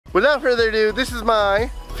Without further ado, this is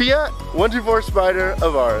my Fiat 124 Spider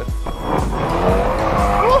Abarth.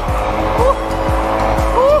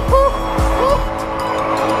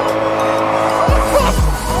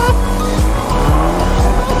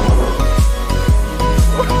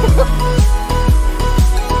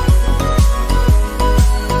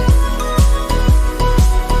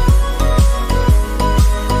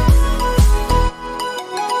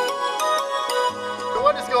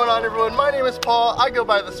 Everyone, my name is Paul, I go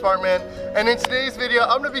by the Smrtman, and in today's video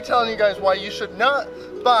I'm going to be telling you guys why you should not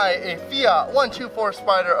buy a Fiat 124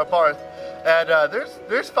 Spider Abarth, and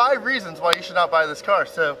there's 5 reasons why you should not buy this car,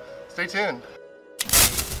 so stay tuned.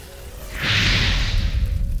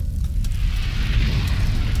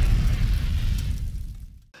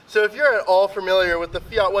 So if you're at all familiar with the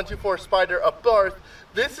Fiat 124 Spider Abarth,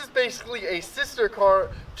 this is basically a sister car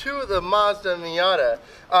to the Mazda Miata.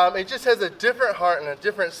 It just has a different heart and a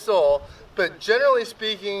different soul, but generally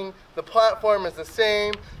speaking, the platform is the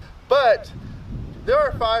same. But there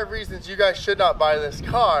are 5 reasons you guys should not buy this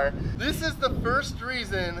car. This is the first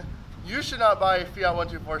reason you should not buy a Fiat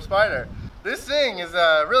 124 Spider. This thing is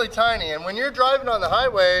really tiny, and when you're driving on the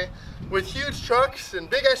highway with huge trucks and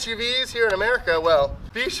big SUVs here in America, well,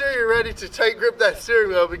 be sure you're ready to tight grip that steering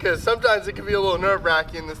wheel, because sometimes it can be a little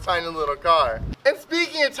nerve-wracking in this tiny little car. And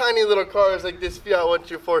speaking of tiny little cars like this Fiat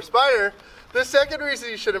 124 Spider, the second reason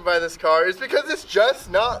you shouldn't buy this car is because it's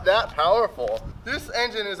just not that powerful. This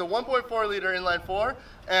engine is a 1.4 liter inline 4,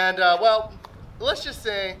 and well, let's just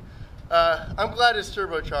say I'm glad it's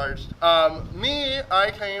turbocharged.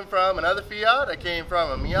 I came from another Fiat, I came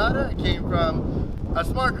from a Miata, I came from a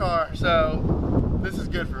smart car, so this is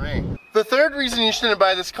good for me. The third reason you shouldn't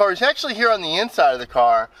buy this car is actually here on the inside of the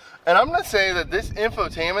car, and I'm going to say that this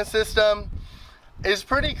infotainment system is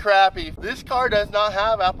pretty crappy. This car does not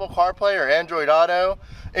have Apple CarPlay or Android Auto.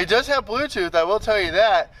 It does have Bluetooth, I will tell you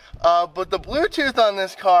that, but the Bluetooth on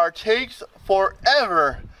this car takes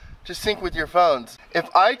forever to sync with your phones. If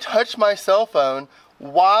I touch my cell phone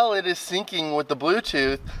while it is syncing with the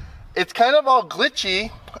Bluetooth, it's kind of all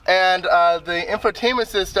glitchy, and the infotainment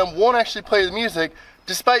system won't actually play the music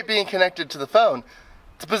despite being connected to the phone.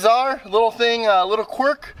 It's a bizarre little thing, little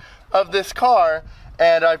quirk of this car,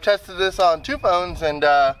 and I've tested this on 2 phones, and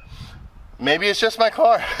maybe it's just my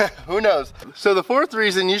car. Who knows? So the fourth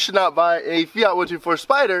reason you should not buy a Fiat 124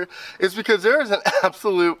 Spider is because there is an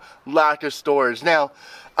absolute lack of storage. Now,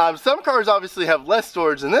 some cars obviously have less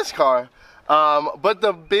storage than this car, but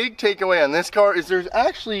the big takeaway on this car is there's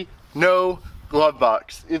actually no glove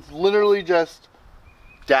box. It's literally just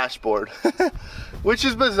dashboard, which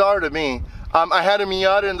is bizarre to me. I had a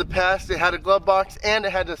Miata in the past. It had a glove box and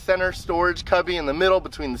it had a center storage cubby in the middle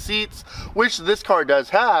between the seats, which this car does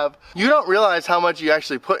have. You don't realize how much you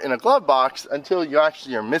actually put in a glove box until you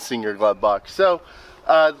actually are missing your glove box. So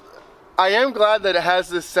I am glad that it has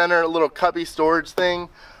this center little cubby storage thing,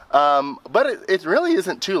 but it really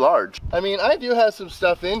isn't too large. I mean, I do have some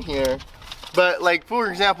stuff in here, but like, for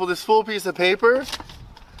example, this full piece of paper,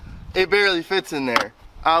 it barely fits in there.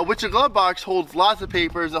 Which a glove box holds lots of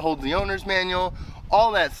papers, it holds the owner's manual,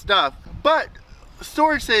 all that stuff. But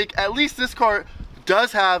storage sake, at least this car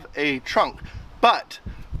does have a trunk, but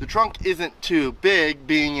the trunk isn't too big,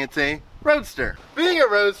 being it's a roadster. Being a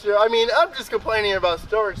roadster, I mean, I'm just complaining about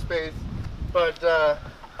storage space, but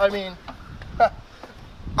I mean,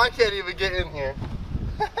 I can't even get in here.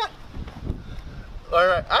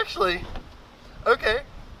 Alright, actually, okay,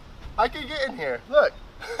 I can get in here, look.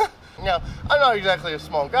 Now, I'm not exactly a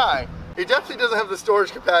small guy. It definitely doesn't have the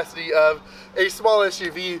storage capacity of a small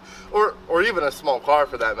SUV or even a small car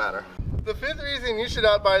for that matter. The fifth reason you should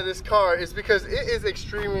not buy this car is because it is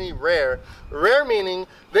extremely rare. Rare meaning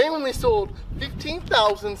they only sold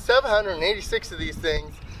 15,786 of these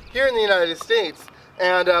things here in the United States.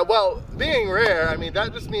 And well, being rare, I mean,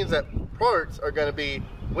 that just means that parts are going to be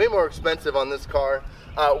way more expensive on this car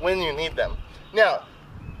when you need them. Now,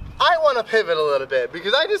 I want to pivot a little bit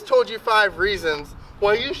because I just told you 5 reasons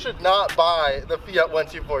why you should not buy the Fiat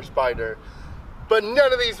 124 Spider. But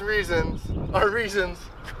none of these reasons are reasons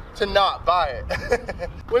to not buy it.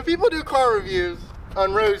 When people do car reviews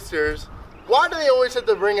on roadsters, why do they always have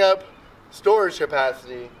to bring up storage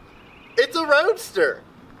capacity? It's a roadster.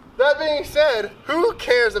 That being said, who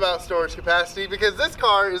cares about storage capacity? Because this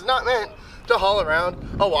car is not meant to haul around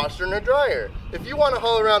a washer and a dryer. If you want to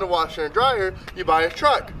haul around a washer and a dryer, you buy a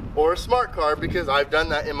truck or a smart car, because I've done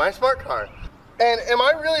that in my smart car. And am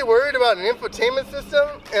I really worried about an infotainment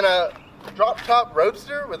system in a drop-top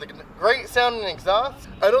roadster with a great sounding exhaust?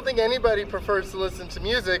 I don't think anybody prefers to listen to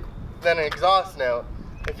music than an exhaust note.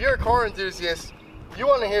 If you're a car enthusiast, you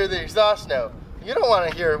want to hear the exhaust note. You don't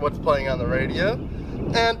want to hear what's playing on the radio.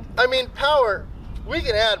 And I mean, power, we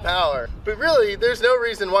can add power, but really there's no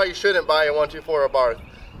reason why you shouldn't buy a 124 Abarth.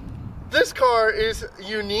 This car is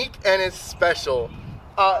unique and it's special.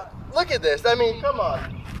 Look at this. I mean, come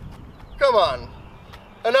on. Come on.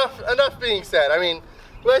 Enough being said. I mean,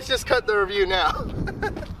 let's just cut the review now.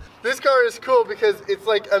 This car is cool because it's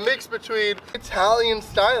like a mix between Italian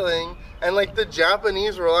styling and like the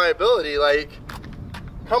Japanese reliability. Like,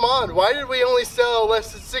 come on, why did we only sell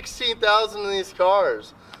less than 16,000 of these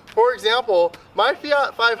cars? For example, my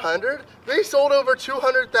Fiat 500, they sold over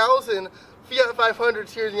 200,000 Fiat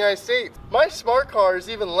 500s here in the United States. My smart car is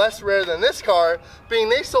even less rare than this car, being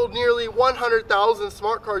they sold nearly 100,000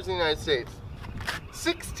 smart cars in the United States.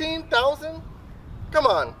 16,000? Come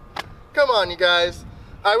on, you guys.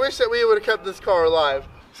 I wish that we would have kept this car alive.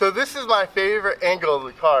 So this is my favorite angle of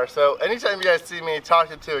the car. So anytime you guys see me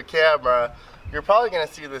talking to a camera, you're probably gonna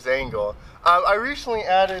see this angle. I recently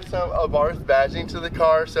added some Abarth badging to the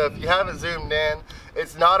car, so if you haven't zoomed in,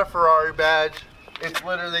 it's not a Ferrari badge. It's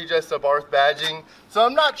literally just Abarth badging. So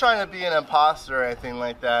I'm not trying to be an imposter or anything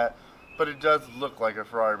like that, but it does look like a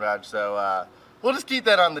Ferrari badge, so we'll just keep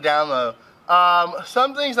that on the down low.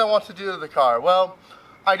 Some things I want to do to the car. Well,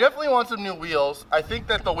 I definitely want some new wheels. I think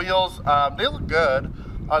that the wheels, they look good.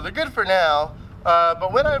 They're good for now,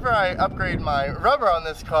 but whenever I upgrade my rubber on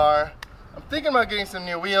this car, I'm thinking about getting some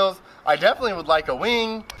new wheels. I definitely would like a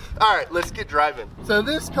wing. All right, let's get driving. So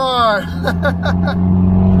this car,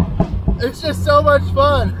 it's just so much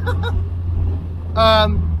fun.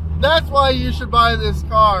 That's why you should buy this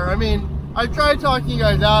car. I mean, I tried talking you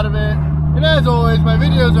guys out of it, and as always, my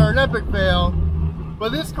videos are an epic fail,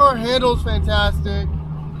 but this car handles fantastic.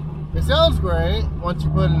 It sounds great once you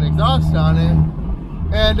put an exhaust on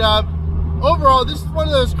it. And overall, this is one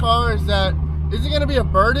of those cars that isn't going to be a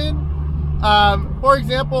burden. For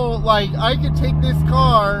example, like I could take this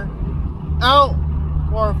car out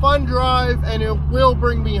for a fun drive and it will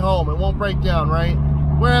bring me home. It won't break down, right?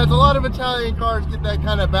 Whereas a lot of Italian cars get that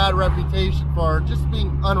kind of bad reputation for just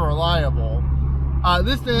being unreliable.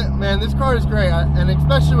 This car is great, and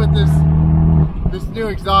especially with this new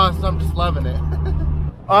exhaust, I'm just loving it.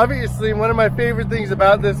 Obviously, one of my favorite things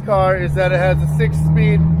about this car is that it has a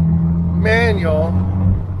 6-speed manual,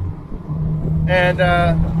 and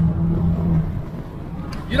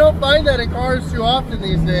you don't find that in cars too often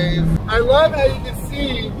these days. I love how you can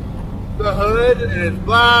see the hood, and it's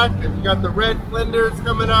black, and you got the red fenders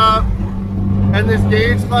coming up, and this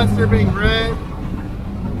gauge cluster being red.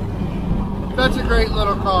 Such a great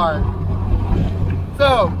little car.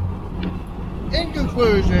 So, in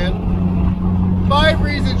conclusion, 5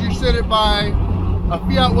 reasons you shouldn't buy a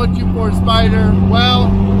Fiat 124 Spider. Well,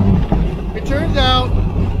 it turns out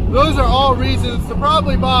those are all reasons to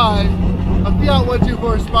probably buy a Fiat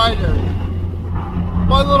 124 Spider.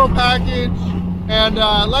 Fun little package, and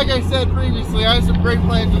like I said previously, I have some great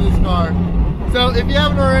plans with this car. So if you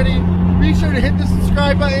haven't already, be sure to hit the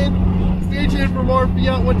subscribe button. Stay tuned for more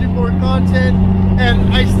Fiat 124 content.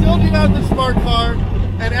 And I still do have the smart car,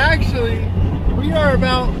 and actually we are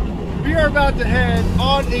about to head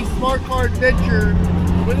on a smart car adventure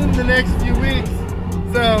within the next few weeks.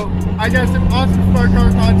 So I got some awesome smart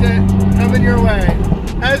car content coming your way.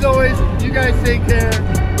 As always, you guys take care.